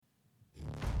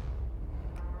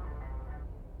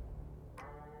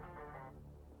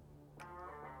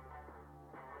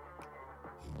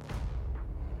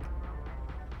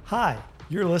Hi,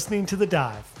 you're listening to The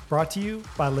Dive, brought to you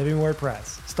by Living Word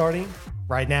Press, starting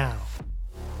right now.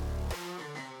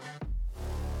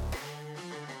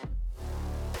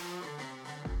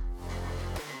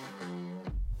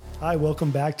 Hi,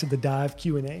 welcome back to The Dive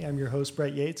Q&A. I'm your host,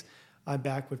 Brett Yates. I'm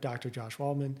back with Dr. Josh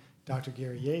Waldman, Dr.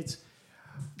 Gary Yates.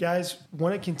 Guys,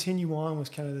 want to continue on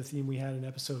with kind of the theme we had in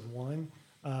episode 1.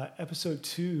 Episode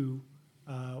 2,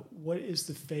 what is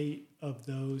the fate of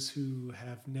those who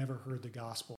have never heard the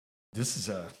gospel? This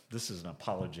is an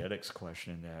apologetics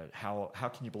question that how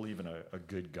can you believe in a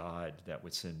good God that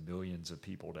would send millions of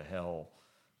people to hell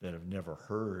that have never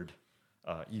heard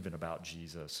even about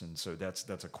Jesus? And so that's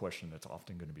a question that's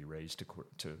often going to be raised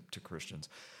to Christians.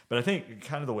 But I think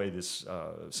kind of the way this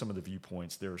some of the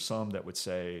viewpoints, there are some that would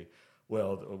say,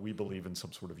 well, we believe in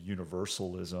some sort of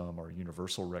universalism or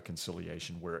universal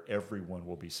reconciliation where everyone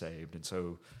will be saved, and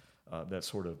so that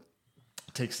sort of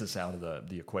takes this out of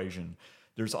the equation.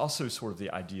 There's also sort of the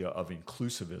idea of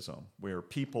inclusivism, where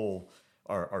people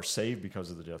are saved because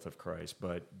of the death of Christ,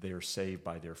 but they're saved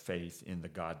by their faith in the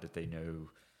God that they know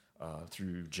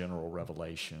through general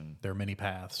revelation. There are many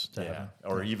paths to heaven.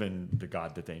 Or even the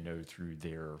God that they know through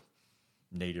their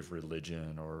native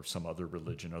religion or some other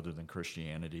religion other than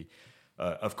Christianity.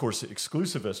 Of course,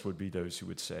 exclusivists would be those who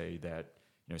would say that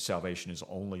salvation is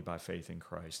only by faith in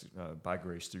Christ, by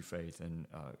grace through faith, and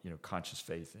conscious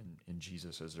faith in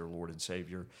Jesus as their Lord and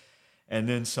Savior. And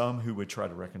then some who would try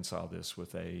to reconcile this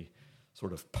with a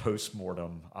sort of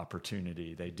post-mortem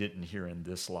opportunity. They didn't hear in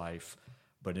this life,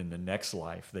 but in the next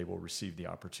life, they will receive the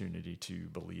opportunity to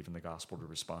believe in the gospel, to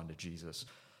respond to Jesus.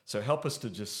 So help us to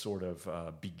just sort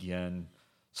of begin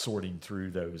sorting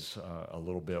through those a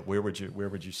little bit. Where would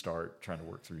you start trying to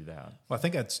work through that? Well, I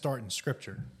think I'd start in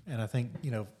Scripture, and I think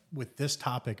with this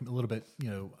topic a little bit,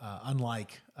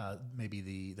 unlike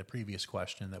maybe the previous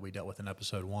question that we dealt with in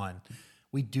episode 1,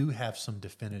 we do have some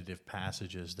definitive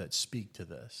passages that speak to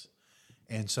this,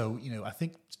 and so I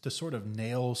think to sort of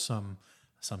nail some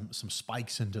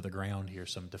spikes into the ground here,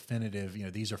 some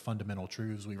definitive, these are fundamental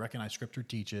truths. We recognize Scripture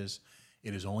teaches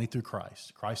it is only through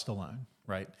Christ alone,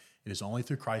 right? It is only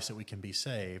through Christ that we can be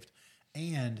saved,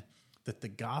 and that the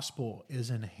gospel is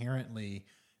inherently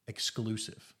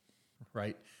exclusive,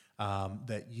 right?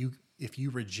 That if you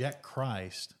reject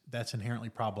Christ, that's inherently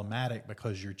problematic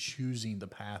because you're choosing the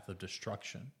path of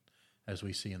destruction, as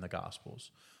we see in the Gospels.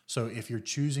 So if you're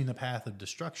choosing the path of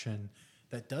destruction,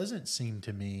 that doesn't seem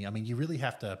to me, you really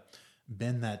have to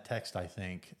bend that text, I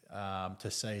think, to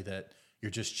say that you're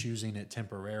just choosing it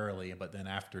temporarily, but then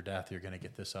after death, you're going to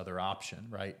get this other option,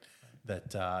 right?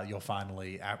 That you'll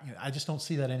finally, I just don't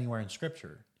see that anywhere in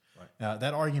Scripture. Right.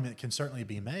 That argument can certainly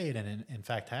be made, and in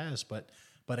fact has, but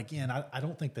again, I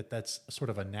don't think that that's sort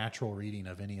of a natural reading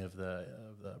of any of the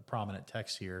prominent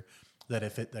texts here, that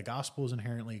if the gospel is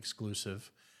inherently exclusive,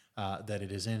 that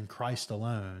it is in Christ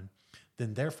alone,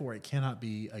 then therefore it cannot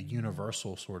be a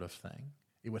universal sort of thing.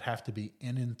 It would have to be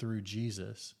in and through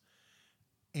Jesus.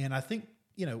 And I think,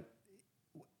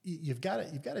 you've got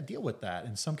to deal with that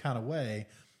in some kind of way.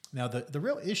 Now, the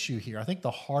real issue here, I think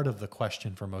the heart of the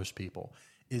question for most people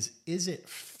is it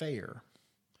fair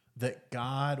that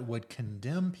God would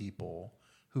condemn people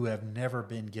who have never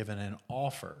been given an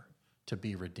offer to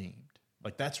be redeemed?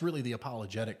 Like, that's really the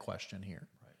apologetic question here.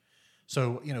 Right.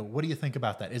 So, what do you think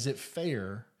about that? Is it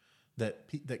fair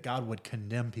that God would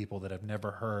condemn people that have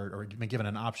never heard or been given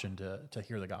an option to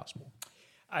hear the gospel?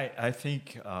 I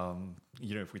think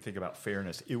if we think about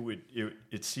fairness,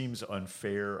 it seems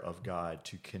unfair of God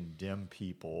to condemn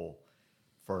people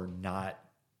for not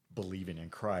believing in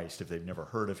Christ if they've never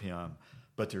heard of Him.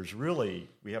 But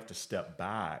we have to step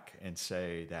back and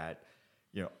say that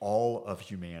all of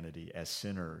humanity as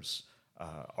sinners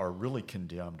are really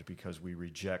condemned because we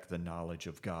reject the knowledge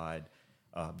of God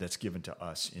that's given to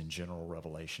us in general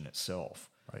revelation itself.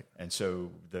 Right. And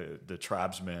so the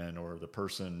tribesman or the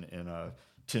person in a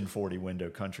 1040 window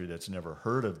country that's never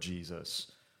heard of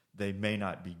Jesus, they may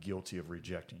not be guilty of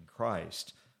rejecting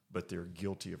Christ, but they're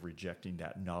guilty of rejecting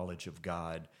that knowledge of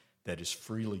God that is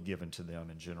freely given to them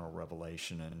in general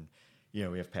revelation. And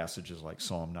we have passages like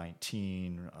Psalm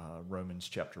 19, Romans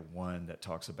chapter 1 that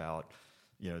talks about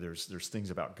there's things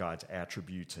about God's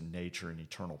attributes and nature and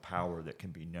eternal power that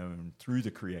can be known through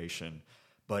the creation.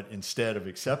 But instead of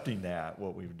accepting that,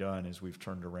 what we've done is we've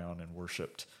turned around and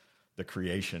worshiped the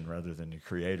creation rather than the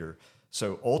Creator.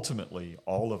 So ultimately,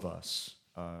 all of us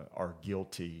are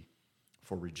guilty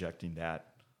for rejecting that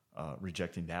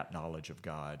knowledge of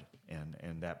God,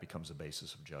 and that becomes a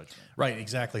basis of judgment. Right,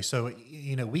 exactly. So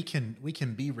we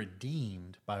can be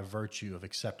redeemed by virtue of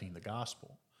accepting the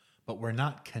gospel, but we're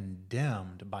not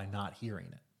condemned by not hearing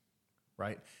it.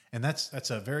 right? And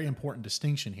that's a very important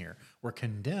distinction here. We're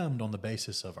condemned on the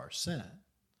basis of our sin,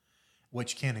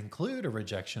 which can include a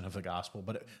rejection of the gospel,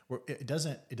 but it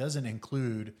doesn't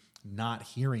include not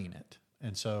hearing it.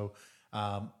 And so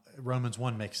Romans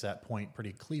 1 makes that point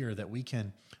pretty clear, that we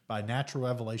can, by natural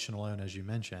revelation alone, as you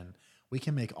mentioned, we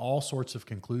can make all sorts of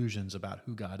conclusions about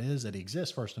who God is, that he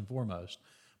exists first and foremost,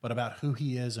 but about who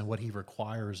he is and what he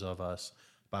requires of us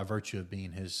by virtue of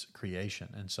being his creation.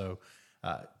 And so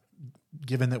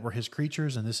given that we're his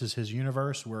creatures and this is his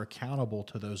universe, we're accountable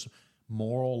to those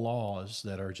moral laws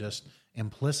that are just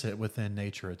implicit within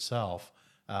nature itself.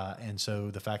 And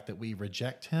so the fact that we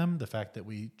reject him, the fact that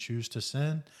we choose to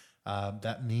sin,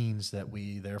 that means that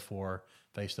we therefore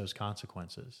face those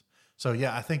consequences. So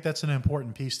yeah, I think that's an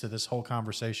important piece to this whole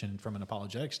conversation from an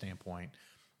apologetic standpoint.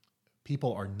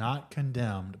 People are not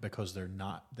condemned because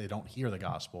they don't hear the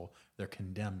gospel. They're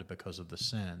condemned because of the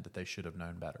sin that they should have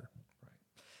known better. Right.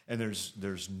 And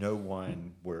there's no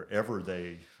one wherever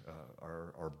they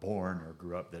are born or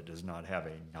grew up that does not have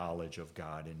a knowledge of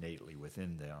God innately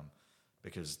within them,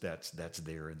 because that's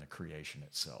there in the creation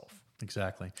itself.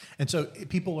 Exactly. And so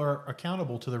people are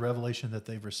accountable to the revelation that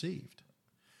they've received.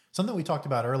 Something we talked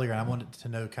about earlier, and I wanted to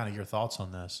know kind of your thoughts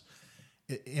on this.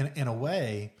 In a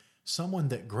way, someone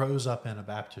that grows up in a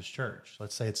Baptist church,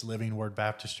 let's say it's Living Word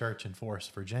Baptist Church in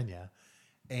Forest, Virginia,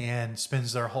 and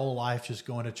spends their whole life just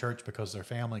going to church because their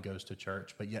family goes to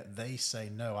church, but yet they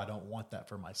say, no, I don't want that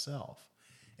for myself.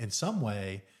 In some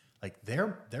way, like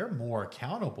they're more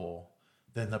accountable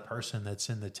than the person that's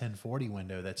in the 1040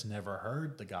 window that's never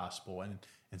heard the gospel. And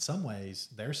in some ways,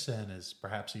 their sin is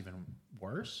perhaps even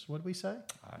worse, would we say?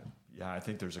 I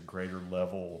think there's a greater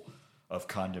level of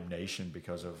condemnation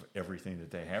because of everything that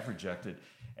they have rejected.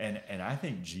 And I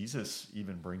think Jesus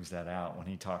even brings that out when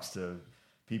he talks to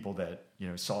people that,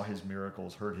 saw his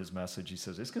miracles, heard his message. He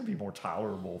says, it's going to be more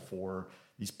tolerable for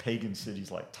these pagan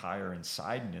cities like Tyre and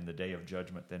Sidon in the day of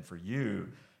judgment than for you,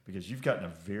 because you've gotten a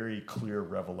very clear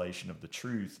revelation of the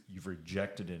truth. You've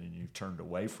rejected it and you've turned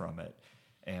away from it.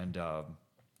 And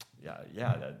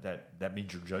that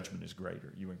means your judgment is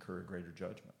greater. You incur a greater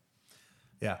judgment.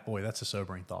 Yeah, boy, that's a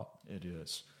sobering thought. It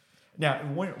is. Now,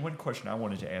 one question I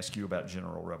wanted to ask you about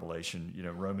general revelation.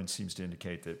 Romans seems to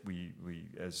indicate that we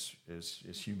as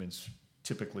humans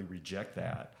typically reject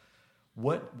that.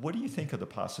 What do you think of the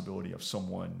possibility of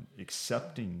someone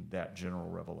accepting that general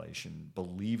revelation,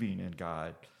 believing in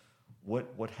God?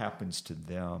 What happens to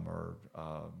them, or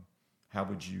how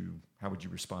would you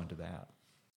respond to that?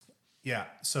 Yeah,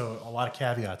 so a lot of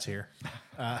caveats here.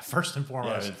 First and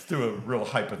foremost, it's through a real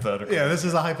hypothetical. Yeah, this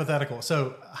is a hypothetical.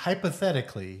 So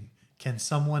hypothetically, can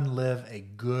someone live a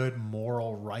good,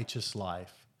 moral, righteous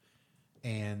life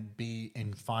and be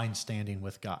in fine standing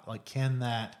with God? Like, can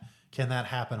that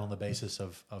happen on the basis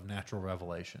of natural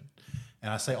revelation?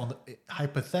 And I say,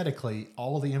 hypothetically,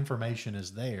 all of the information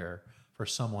is there for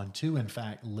someone to, in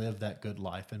fact, live that good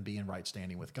life and be in right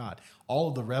standing with God. All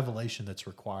of the revelation that's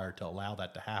required to allow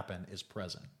that to happen is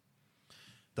present.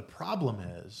 The problem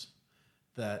is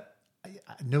that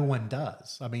no one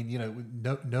does. I mean,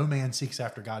 no man seeks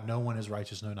after God. No one is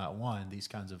righteous, no, not one. These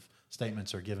kinds of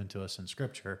statements are given to us in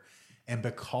Scripture. And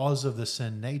because of the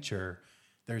sin nature,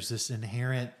 there's this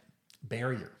inherent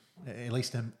barrier, at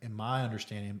least in my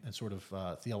understanding and sort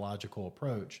of theological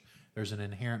approach. There's an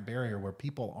inherent barrier where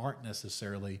people aren't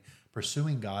necessarily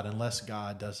pursuing God unless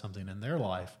God does something in their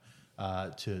life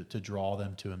to draw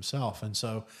them to himself. And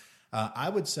so I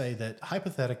would say that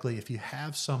hypothetically, if you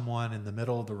have someone in the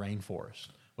middle of the rainforest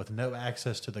with no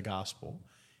access to the gospel,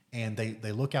 and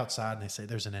they look outside and they say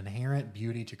there's an inherent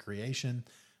beauty to creation,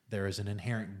 there is an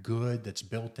inherent good that's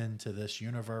built into this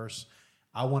universe,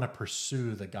 I want to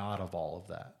pursue the God of all of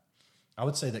that. I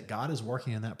would say that God is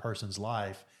working in that person's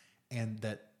life, and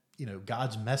that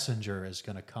God's messenger is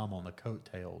going to come on the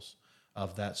coattails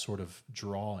of that sort of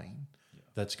drawing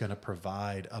that's going to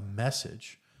provide a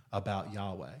message about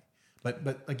Yahweh.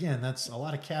 But again, that's a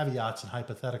lot of caveats and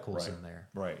hypotheticals in there.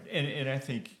 Right. And I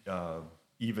think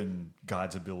even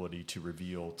God's ability to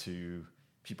reveal to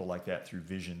people like that through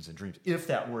visions and dreams, if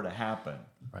that were to happen,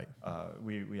 right?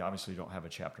 We obviously don't have a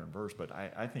chapter and verse, but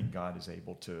I think God is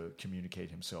able to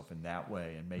communicate himself in that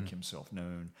way and make himself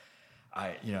known.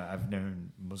 I've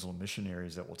known Muslim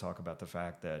missionaries that will talk about the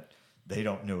fact that they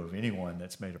don't know of anyone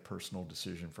that's made a personal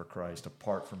decision for Christ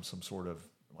apart from some sort of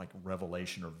like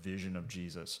revelation or vision of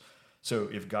Jesus. So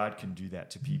if God can do that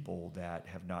to people that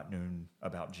have not known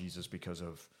about Jesus because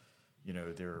of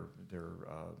their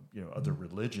other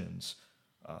religions,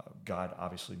 God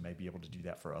obviously may be able to do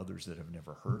that for others that have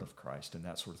never heard of Christ and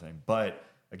that sort of thing. But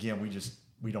again,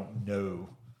 we don't know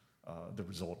the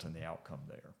result and the outcome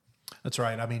there. That's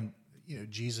right. I mean,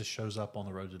 Jesus shows up on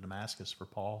the road to Damascus for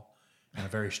Paul in a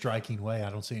very striking way. I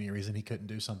don't see any reason he couldn't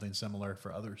do something similar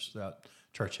for others throughout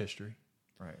church history.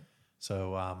 Right.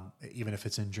 So even if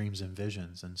it's in dreams and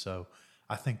visions. And so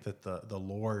I think that the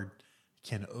Lord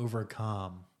can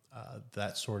overcome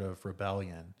that sort of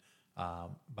rebellion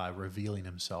by revealing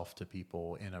himself to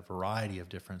people in a variety of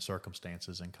different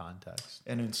circumstances and contexts.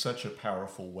 And in such a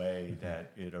powerful way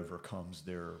that it overcomes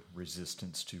their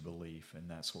resistance to belief and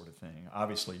that sort of thing.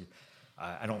 Obviously,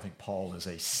 I don't think Paul is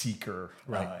a seeker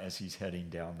as he's heading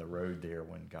down the road there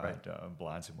when God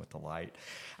blinds him with the light.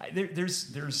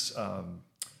 There's just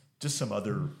some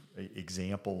other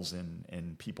examples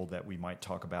and people that we might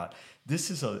talk about.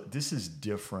 This is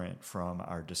different from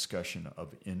our discussion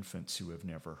of infants who have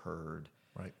never heard.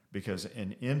 Right. Because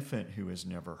an infant who has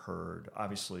never heard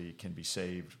obviously can be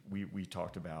saved. We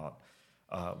talked about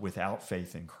without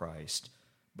faith in Christ.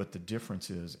 But the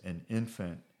difference is an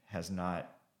infant has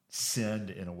not sinned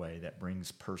in a way that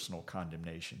brings personal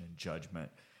condemnation and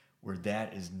judgment, where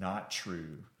that is not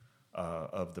true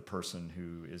of the person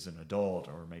who is an adult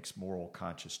or makes moral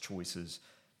conscious choices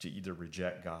to either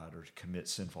reject God or to commit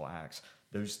sinful acts.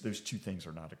 Those two things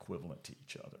are not equivalent to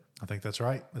each other. I think that's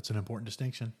right. That's an important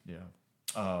distinction.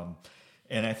 Yeah.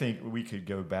 And I think we could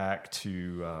go back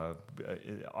to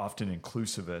often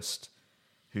inclusivists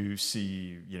who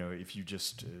see, if you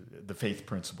just, the faith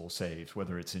principle saves,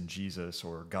 whether it's in Jesus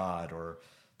or God or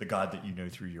the God that you know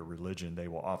through your religion, they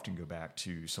will often go back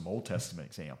to some Old Testament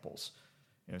examples.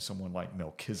 Someone like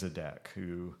Melchizedek,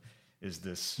 who is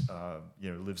this,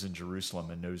 lives in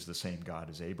Jerusalem and knows the same God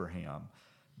as Abraham.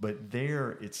 But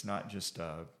there, it's not just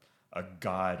a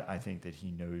God, I think, that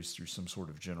he knows through some sort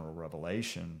of general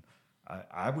revelation.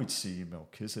 I would see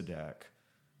Melchizedek,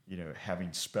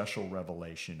 having special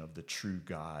revelation of the true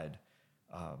God,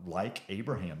 like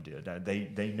Abraham did.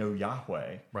 They know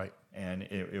Yahweh. Right. And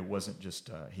it wasn't just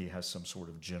he has some sort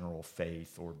of general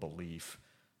faith or belief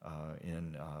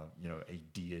in a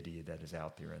deity that is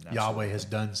out there. And that Yahweh has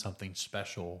done something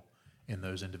special in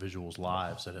those individuals'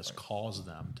 lives that has caused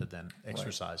them to then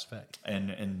exercise faith.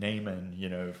 And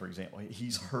Naaman, for example,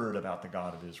 he's heard about the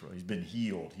God of Israel. He's been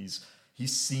healed. He's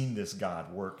seen this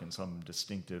God work in some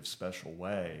distinctive, special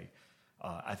way.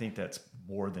 I think that's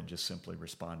more than just simply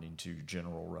responding to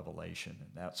general revelation and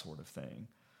that sort of thing.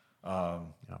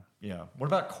 What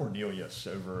about Cornelius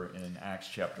over in Acts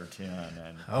chapter 10?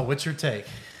 And what's your take?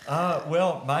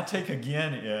 Well, my take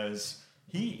again is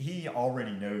he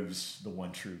already knows the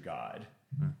one true God,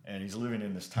 and he's living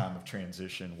in this time of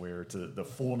transition where to the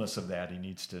fullness of that he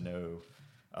needs to know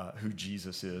who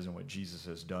Jesus is and what Jesus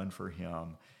has done for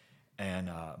him. And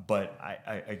but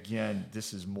I again,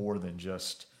 this is more than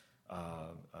just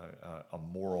a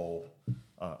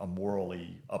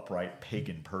morally upright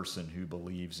pagan person who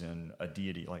believes in a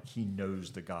deity. Like, he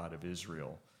knows the God of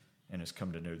Israel and has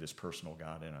come to know this personal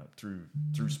God through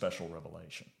special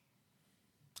revelation.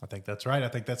 I think that's right. I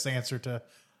think that's the answer to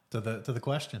the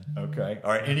question. Okay.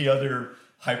 All right. Any other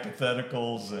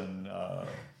hypotheticals and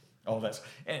all that?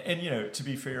 And to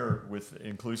be fair with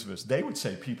inclusivists, they would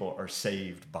say people are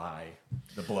saved by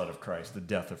the blood of Christ, the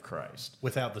death of Christ,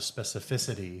 without the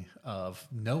specificity of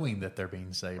knowing that they're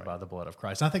being saved by the blood of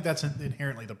Christ. And I think that's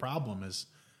inherently the problem. Is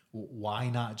why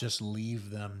not just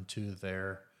leave them to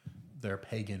their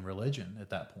pagan religion at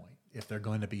that point if they're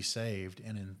going to be saved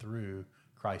in and through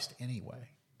Christ anyway?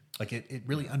 Like, it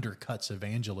really undercuts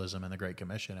evangelism and the Great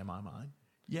Commission in my mind.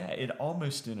 Yeah, it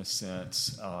almost, in a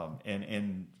sense,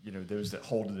 and those that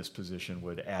hold to this position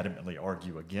would adamantly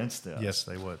argue against this. Yes,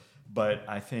 they would. But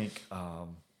I think,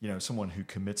 someone who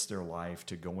commits their life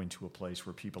to going to a place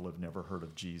where people have never heard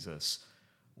of Jesus,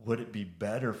 would it be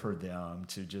better for them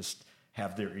to just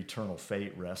have their eternal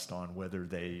fate rest on whether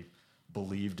they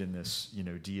believed in this,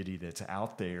 deity that's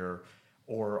out there,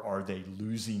 or are they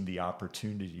losing the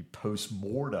opportunity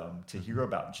post-mortem to hear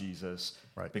about Jesus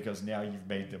because now you've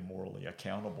made them morally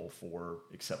accountable for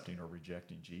accepting or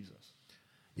rejecting Jesus?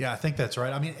 Yeah, I think that's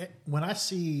right. I mean, when I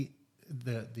see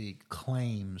the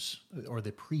claims or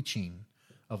the preaching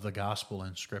of the gospel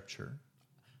in Scripture,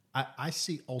 I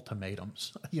see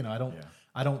ultimatums.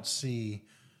 I don't see,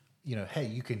 hey,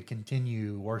 you can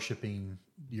continue worshiping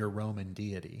your Roman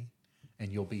deity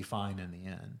and you'll be fine in the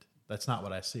end. That's not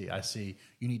what I see. I see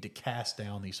you need to cast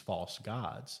down these false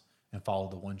gods and follow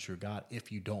the one true God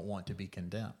if you don't want to be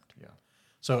condemned. Yeah.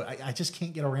 So I just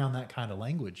can't get around that kind of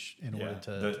language in order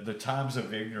to... The times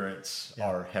of ignorance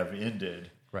have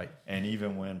ended. Right. And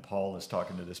even when Paul is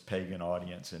talking to this pagan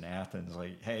audience in Athens,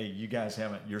 like, hey, you guys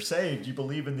you're saved. You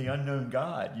believe in the unknown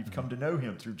God. You've come to know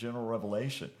him through general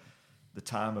revelation. The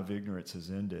time of ignorance has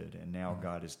ended, and now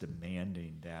God is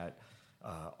demanding that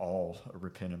all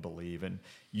repent and believe. And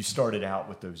you started out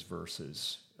with those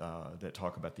verses that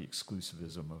talk about the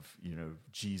exclusivism of,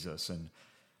 Jesus, and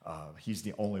he's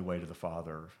the only way to the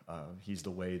Father. He's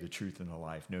the way, the truth, and the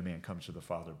life. No man comes to the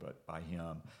Father but by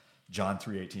him. John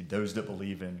 3:18, those that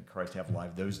believe in Christ have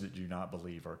life. Those that do not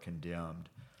believe are condemned.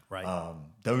 Right.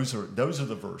 Those are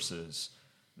the verses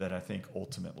that I think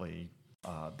ultimately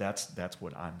that's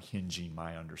what I'm hinging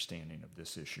my understanding of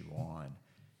this issue on,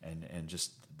 and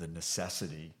just the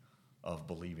necessity of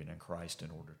believing in Christ in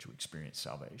order to experience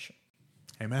salvation.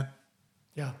 Amen.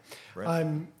 Yeah. Right.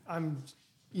 I'm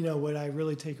what I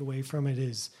really take away from it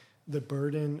is the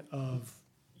burden of,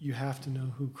 you have to know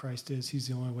who Christ is. He's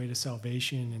the only way to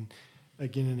salvation. And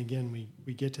again,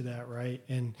 we get to that, right?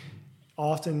 And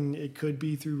often it could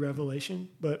be through revelation,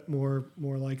 but more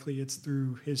likely it's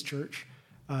through his church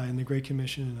and the Great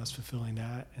Commission and us fulfilling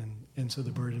that. And so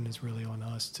the burden is really on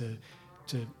us to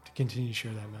continue to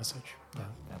share that message. Yeah.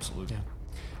 Absolutely. Yeah.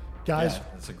 Guys,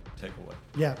 that's a takeaway.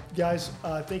 Yeah, guys,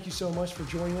 thank you so much for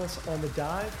joining us on The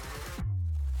Dive.